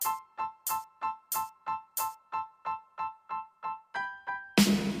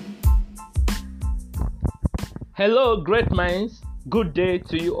Hello, great minds. Good day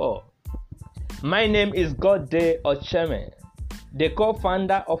to you all. My name is Godday Ocheme, the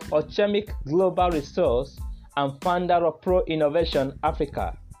co-founder of Ochemic Global Resource and founder of Pro Innovation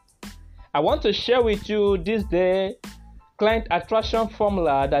Africa. I want to share with you this day client attraction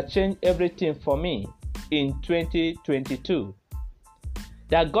formula that changed everything for me in 2022.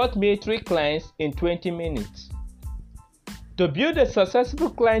 That got me 3 clients in 20 minutes. To build a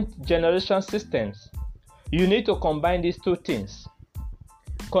successful client generation systems, you need to combine these 2 things: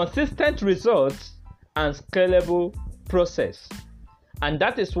 consistent results and scalable process. And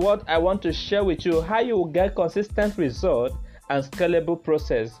that is what I want to share with you, how you will get consistent result and scalable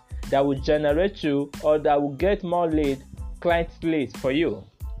process that will generate you or that will get more client leads for you.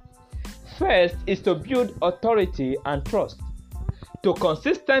 First is to build authority and trust. To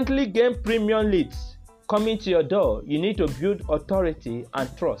consistently gain premium leads coming to your door, you need to build authority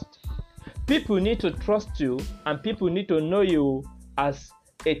and trust. People need to trust you and people need to know you as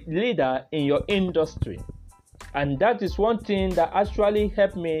a leader in your industry. And that is one thing that actually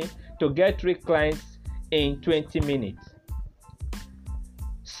helped me to get 3 clients in 20 minutes.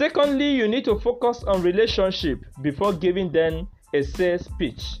 Secondly, you need to focus on relationship before giving them a sales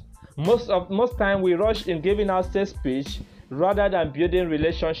pitch. Most time we rush in giving our sales pitch rather than building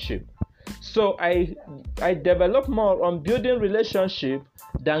relationship. So I develop more on building relationship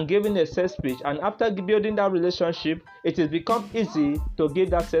than giving a sales pitch, and after building that relationship, it has become easy to give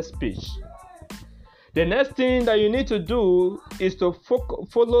that sales pitch. The next thing that you need to do is to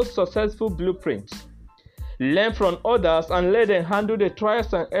follow successful blueprints. Learn from others and let them handle the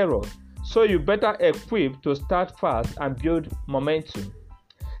trials and errors, so you better equipped to start fast and build momentum.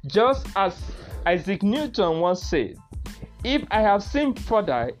 Just as Isaac Newton once said, "If I have seen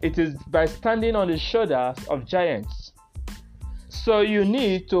further, it is by standing on the shoulders of giants." So you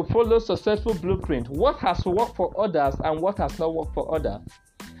need to follow successful blueprint. What has worked for others and what has not worked for others.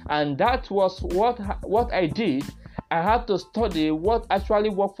 And that was what I did. I had to study what actually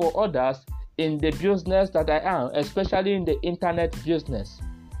worked for others in the business that I am, especially in the internet business.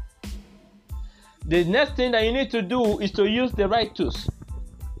 The next thing that you need to do is to use the right tools.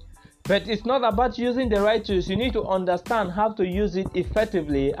 But it's not about using the right tools. You need to understand how to use it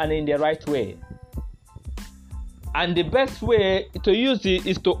effectively and in the right way. And the best way to use it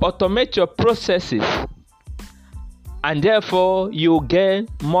is to automate your processes. And therefore, you gain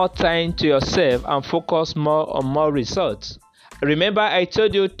more time to yourself and focus more on more results. Remember, I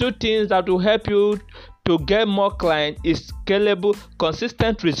told you 2 things that will help you to get more clients is scalable,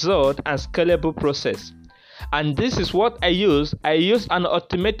 consistent result and scalable process. And this is what I use. I use an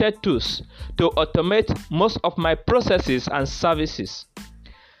automated tools to automate most of my processes and services.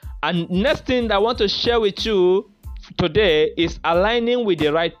 And next thing I want to share with you today is aligning with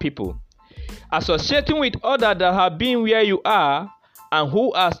the right people. Associating with others that have been where you are and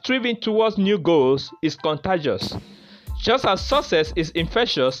who are striving towards new goals is contagious. Just as success is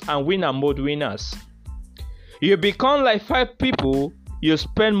infectious and winner mode winners. You become like 5 people you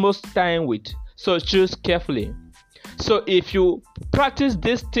spend most time with. So choose carefully. So if you practice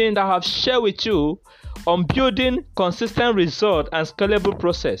this thing that I have shared with you on building consistent result and scalable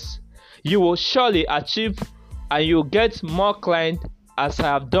process, you will surely achieve and you get more clients as I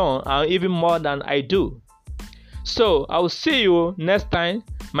have done and even more than I do. So I will see you next time.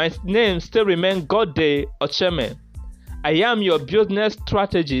 My name still remains Godday Ocheme. I am your business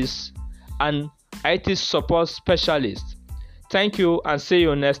strategist and IT support specialist. Thank you and see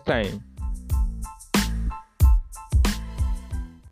you next time.